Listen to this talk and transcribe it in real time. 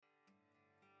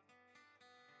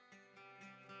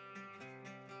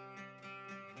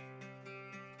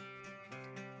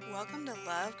Welcome to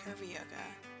Love Curvy Yoga,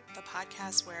 the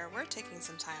podcast where we're taking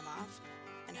some time off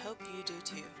and hope you do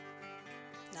too.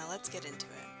 Now let's get into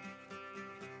it.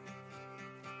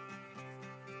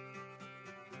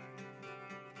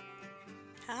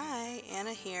 Hi,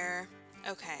 Anna here.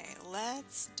 Okay,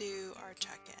 let's do our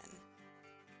check in.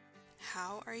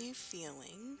 How are you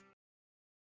feeling?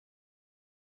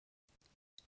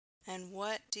 And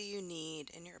what do you need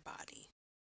in your body?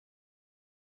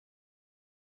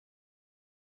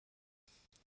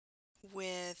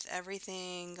 With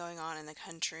everything going on in the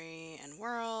country and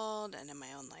world and in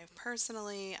my own life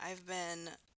personally, I've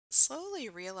been slowly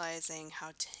realizing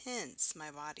how tense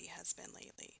my body has been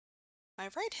lately. My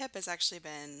right hip has actually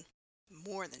been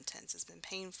more than tense. It's been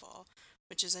painful,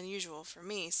 which is unusual for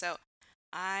me. So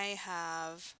I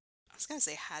was going to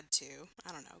say had to,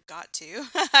 I don't know, got to,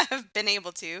 I've been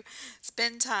able to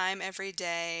spend time every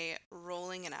day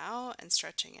rolling it out and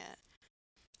stretching it.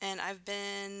 And I've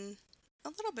been a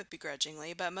little bit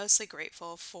begrudgingly, but mostly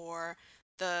grateful for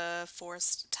the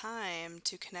forced time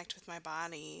to connect with my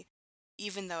body,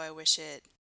 even though I wish it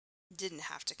didn't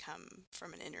have to come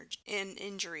from an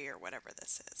injury or whatever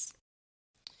this is.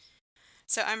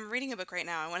 So I'm reading a book right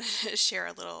now. I wanted to share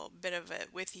a little bit of it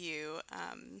with you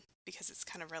because it's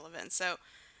kind of relevant. So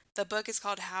the book is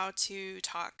called How to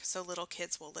Talk So Little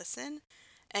Kids Will Listen.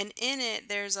 And in it,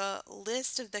 there's a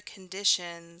list of the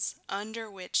conditions under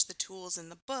which the tools in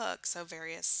the book, so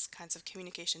various kinds of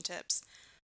communication tips,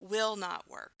 will not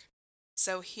work.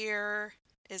 So here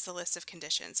is the list of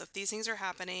conditions. So if these things are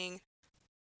happening,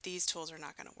 these tools are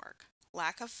not going to work.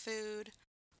 Lack of food,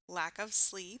 lack of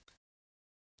sleep,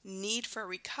 need for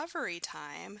recovery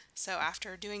time. So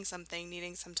after doing something,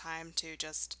 needing some time to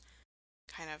just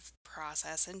kind of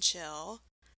process and chill,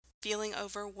 feeling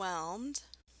overwhelmed,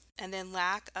 and then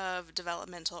lack of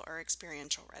developmental or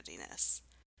experiential readiness.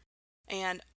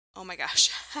 And oh my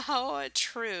gosh, how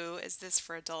true is this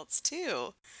for adults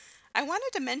too? I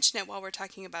wanted to mention it while we're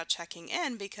talking about checking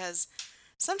in because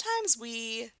sometimes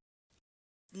we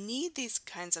need these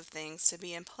kinds of things to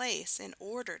be in place in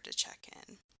order to check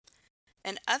in.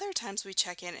 And other times we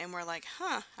check in and we're like,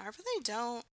 I really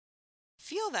don't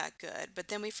feel that good. But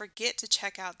then we forget to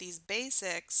check out these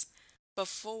basics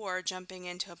before jumping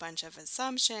into a bunch of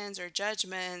assumptions or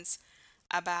judgments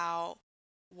about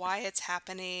why it's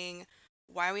happening,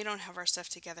 why we don't have our stuff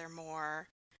together more,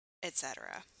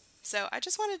 etc. So I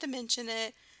just wanted to mention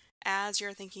it as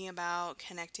you're thinking about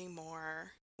connecting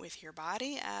more with your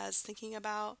body, as thinking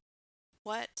about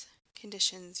what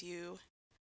conditions you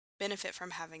benefit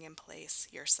from having in place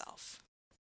yourself.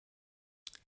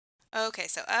 Okay,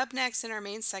 so up next in our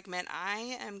main segment,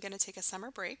 I am going to take a summer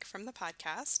break from the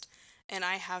podcast and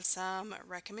I have some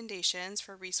recommendations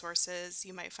for resources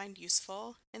you might find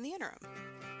useful in the interim.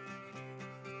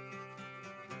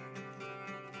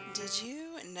 Did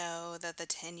you know that the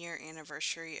 10-year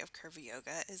anniversary of Curvy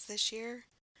Yoga is this year?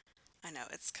 I know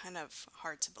it's kind of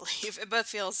hard to believe. It both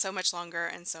feels so much longer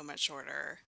and so much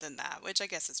shorter than that, which I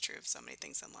guess is true of so many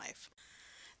things in life.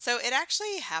 So it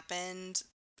actually happened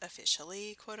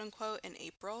officially, quote unquote, in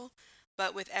April,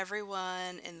 but with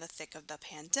everyone in the thick of the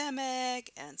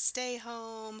pandemic and stay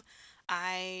home,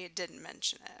 I didn't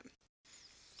mention it.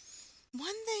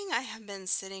 One thing I have been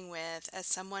sitting with as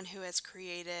someone who has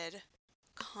created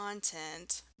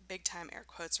content, big time air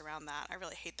quotes around that, I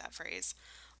really hate that phrase,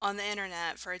 on the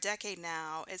internet for a decade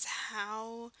now is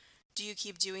how do you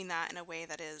keep doing that in a way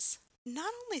that is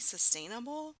not only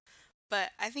sustainable,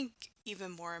 but I think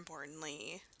even more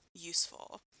importantly,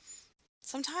 useful.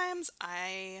 Sometimes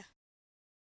I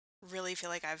really feel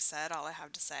like I've said all I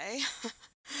have to say.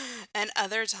 And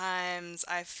other times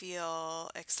I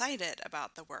feel excited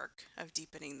about the work of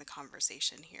deepening the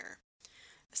conversation here.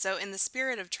 So, in the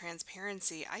spirit of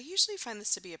transparency, I usually find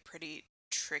this to be a pretty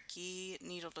tricky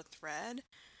needle to thread.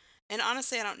 And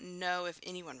honestly, I don't know if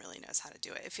anyone really knows how to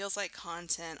do it. It feels like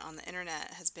content on the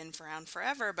internet has been around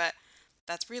forever, but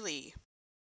that's really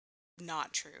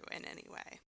not true in any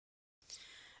way.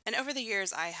 And over the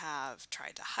years, I have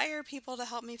tried to hire people to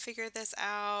help me figure this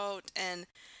out. And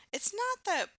it's not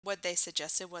that what they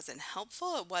suggested wasn't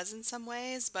helpful, it was in some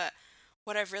ways, but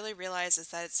what I've really realized is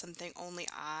that it's something only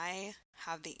I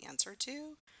have the answer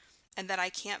to, and that I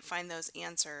can't find those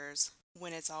answers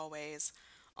when it's always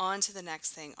on to the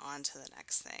next thing, on to the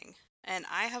next thing. And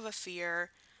I have a fear,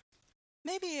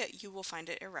 maybe you will find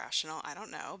it irrational, I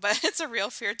don't know, but it's a real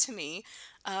fear to me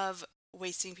of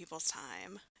wasting people's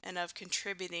time and of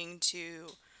contributing to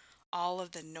all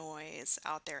of the noise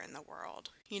out there in the world.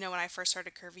 You know, when I first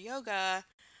started Curvy Yoga,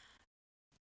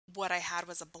 what I had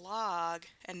was a blog,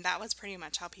 and that was pretty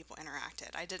much how people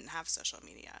interacted. I didn't have social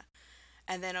media.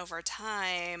 And then over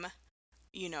time,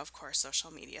 of course,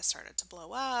 social media started to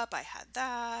blow up. I had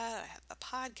that, I had the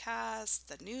podcast,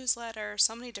 the newsletter,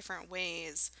 so many different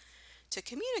ways to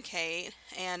communicate.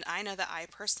 And I know that I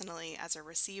personally, as a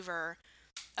receiver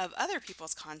of other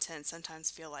people's content,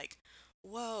 sometimes feel like,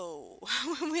 whoa,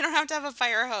 we don't have to have a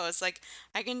fire hose. Like,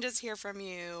 I can just hear from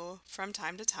you from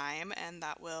time to time, and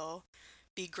that will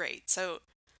be great. So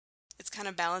it's kind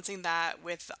of balancing that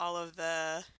with all of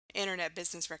the internet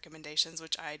business recommendations,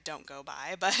 which I don't go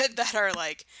by, but that are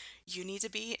like, you need to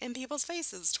be in people's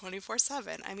faces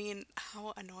 24/7. I mean,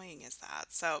 how annoying is that?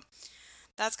 So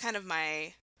that's kind of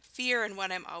my fear, and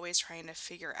what I'm always trying to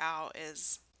figure out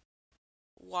is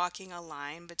walking a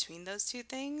line between those two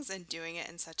things and doing it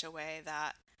in such a way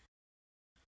that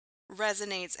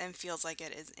resonates and feels like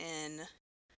it is in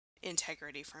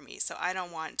integrity for me. So I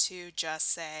don't want to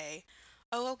just say,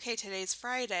 oh, okay, today's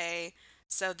Friday,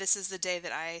 so this is the day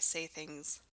that I say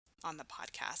things on the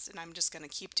podcast. And I'm just going to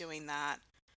keep doing that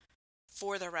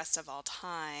for the rest of all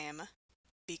time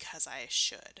because I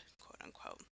should, quote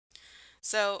unquote.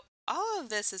 So all of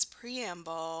this is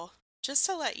preamble just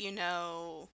to let you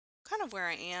know kind of where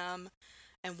I am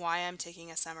and why I'm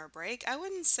taking a summer break. I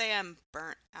wouldn't say I'm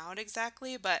burnt out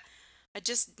exactly, but I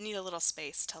just need a little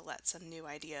space to let some new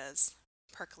ideas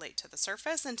percolate to the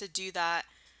surface and to do that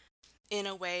in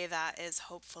a way that is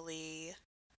hopefully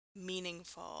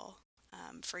meaningful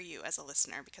for you as a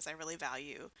listener because I really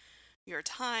value your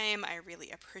time. I really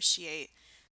appreciate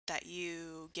that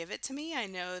you give it to me. I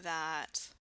know that,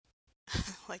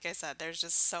 like I said, there's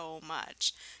just so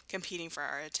much competing for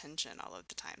our attention all of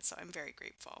the time. So I'm very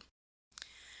grateful.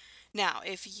 Now,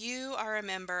 if you are a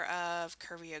member of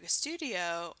Curvy Yoga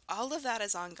Studio, all of that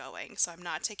is ongoing. So I'm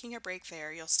not taking a break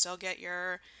there. You'll still get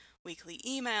your weekly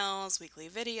emails, weekly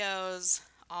videos,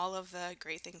 all of the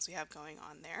great things we have going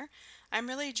on there. I'm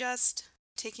really just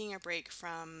taking a break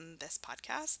from this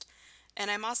podcast. And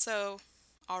I'm also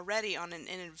already on an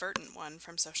inadvertent one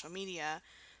from social media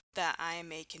that I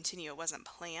may continue. It wasn't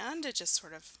planned, it just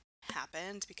sort of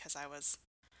happened because I was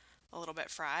a little bit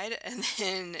fried, and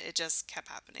then it just kept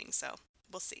happening. So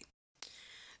we'll see.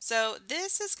 So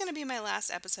this is going to be my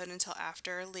last episode until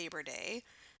after Labor Day.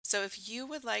 So if you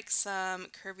would like some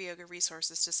Curvy Yoga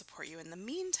resources to support you in the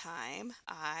meantime,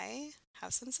 I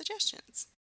have some suggestions.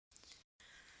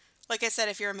 Like I said,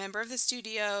 if you're a member of the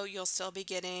studio, you'll still be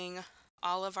getting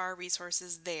all of our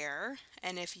resources there.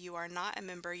 And if you are not a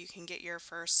member, you can get your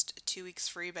first 2 weeks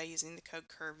free by using the code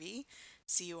CURVY,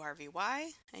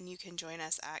 CURVY, and you can join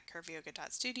us at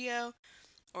curvyyoga.studio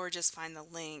or just find the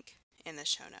link in the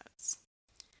show notes.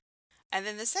 And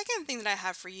then the second thing that I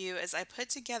have for you is I put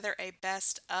together a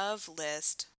best of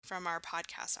list from our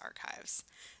podcast archives.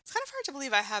 It's kind of hard to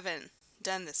believe I haven't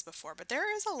done this before, but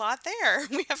there is a lot there.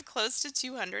 We have close to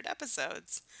 200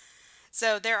 episodes.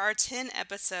 So there are 10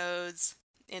 episodes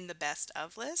in the best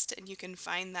of list, and you can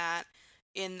find that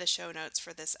in the show notes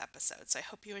for this episode. So I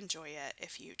hope you enjoy it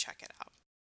if you check it out.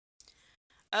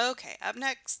 Okay, up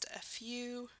next, a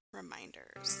few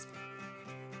reminders.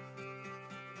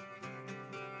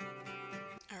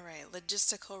 All right,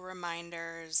 logistical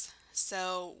reminders.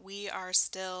 So we are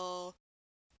still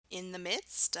in the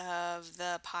midst of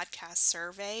the podcast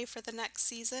survey for the next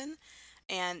season.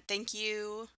 And thank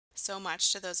you so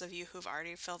much to those of you who've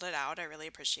already filled it out. I really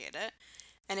appreciate it.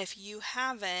 And if you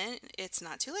haven't, it's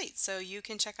not too late. So you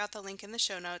can check out the link in the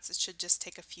show notes. It should just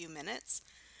take a few minutes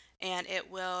and it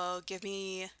will give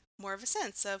me more of a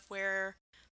sense of where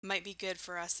might be good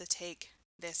for us to take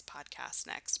this podcast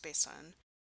next based on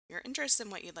your interest and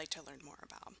what you'd like to learn more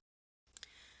about.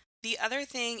 The other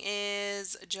thing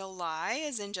is July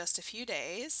is in just a few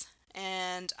days,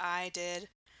 and I did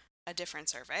a different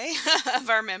survey of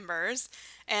our members,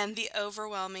 and the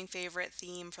overwhelming favorite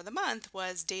theme for the month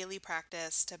was daily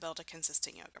practice to build a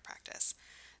consistent yoga practice.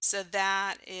 So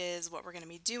that is what we're going to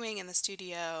be doing in the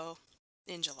studio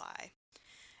in July.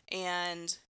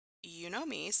 And you know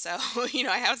me, so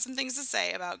I have some things to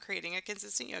say about creating a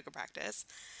consistent yoga practice.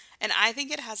 And I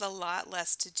think it has a lot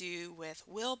less to do with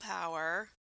willpower.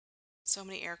 So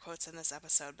many air quotes in this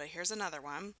episode, but here's another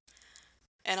one.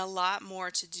 And a lot more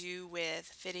to do with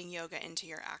fitting yoga into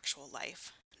your actual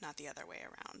life, not the other way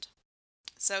around.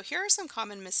 So here are some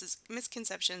common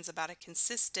misconceptions about a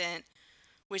consistent,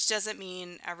 which doesn't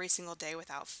mean every single day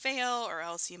without fail, or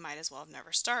else you might as well have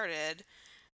never started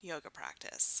yoga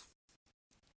practice.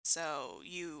 So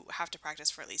you have to practice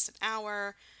for at least an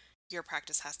hour. Your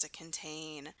practice has to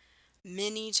contain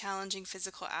many challenging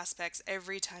physical aspects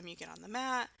every time you get on the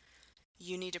mat.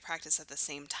 You need to practice at the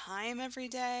same time every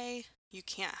day. You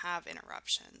can't have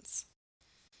interruptions.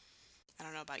 I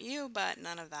don't know about you, but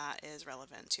none of that is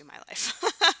relevant to my life.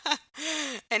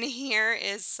 And here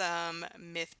is some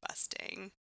myth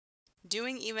busting.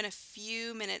 Doing even a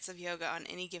few minutes of yoga on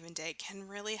any given day can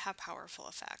really have powerful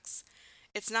effects.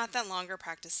 It's not that longer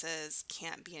practices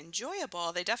can't be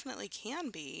enjoyable, they definitely can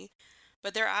be,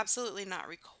 but they're absolutely not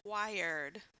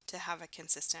required to have a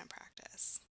consistent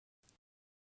practice.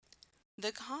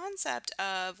 The concept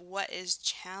of what is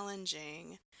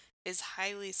challenging is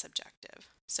highly subjective.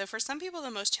 So, for some people, the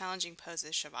most challenging pose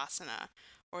is Shavasana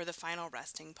or the final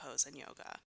resting pose in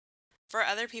yoga. For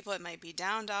other people, it might be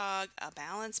down dog, a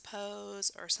balance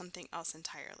pose, or something else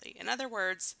entirely. In other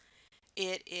words,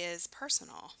 it is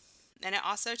personal. And it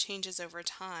also changes over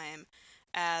time,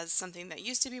 as something that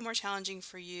used to be more challenging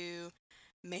for you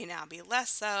may now be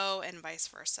less so, and vice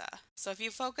versa. So, if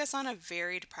you focus on a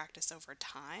varied practice over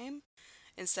time,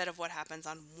 instead of what happens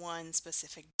on one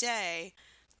specific day,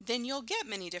 then you'll get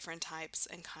many different types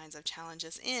and kinds of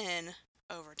challenges in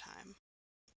over time.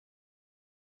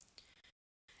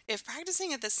 If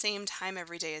practicing at the same time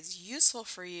every day is useful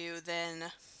for you,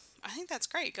 then I think that's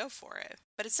great, go for it.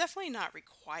 But it's definitely not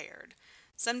required.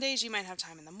 Some days you might have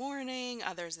time in the morning,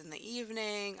 others in the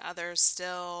evening, others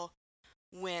still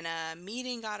when a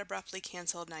meeting got abruptly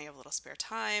canceled, now you have a little spare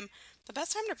time. The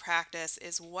best time to practice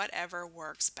is whatever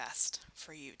works best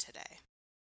for you today.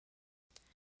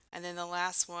 And then the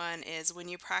last one is when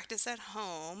you practice at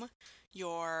home,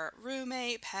 your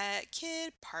roommate, pet,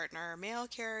 kid, partner, mail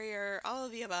carrier, all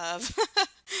of the above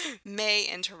may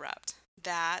interrupt.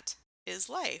 That is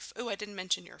life. Oh, I didn't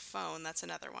mention your phone. That's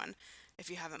another one if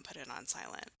you haven't put it on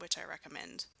silent, which I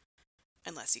recommend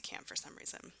unless you can for some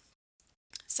reason.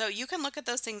 So you can look at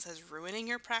those things as ruining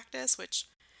your practice, which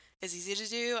is easy to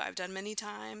do. I've done many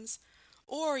times.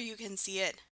 Or you can see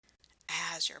it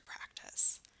as your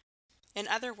practice. In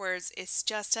other words, it's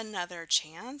just another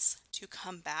chance to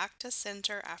come back to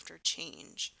center after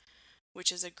change,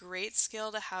 which is a great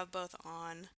skill to have both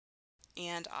on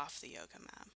and off the yoga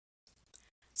mat.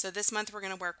 So this month we're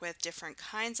going to work with different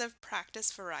kinds of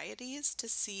practice varieties to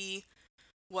see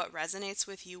what resonates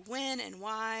with you when and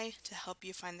why to help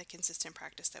you find the consistent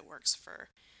practice that works for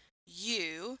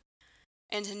you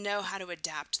and to know how to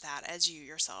adapt that as you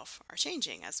yourself are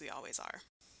changing, as we always are.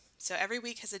 So every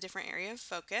week has a different area of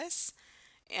focus,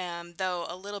 though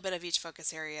a little bit of each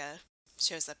focus area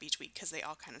shows up each week because they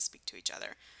all kind of speak to each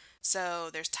other. So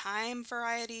there's time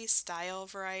variety, style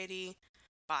variety,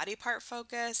 body part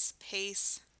focus,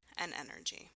 pace, and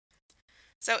energy.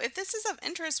 So if this is of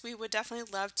interest, we would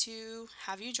definitely love to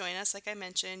have you join us. Like I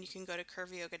mentioned, you can go to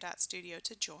curvyyoga.studio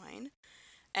to join.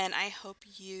 And I hope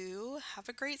you have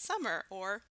a great summer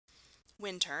or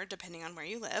winter, depending on where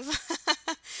you live.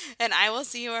 And I will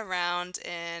see you around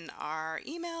in our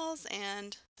emails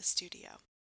and the studio.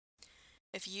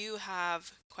 If you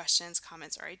have questions,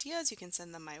 comments, or ideas, you can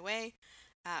send them my way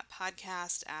at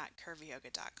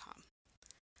podcast@curvyyoga.com.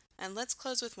 And let's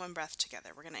close with one breath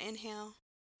together. We're going to inhale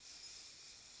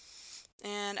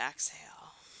and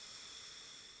exhale.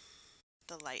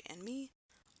 The light in me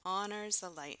honors the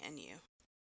light in you.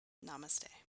 Namaste.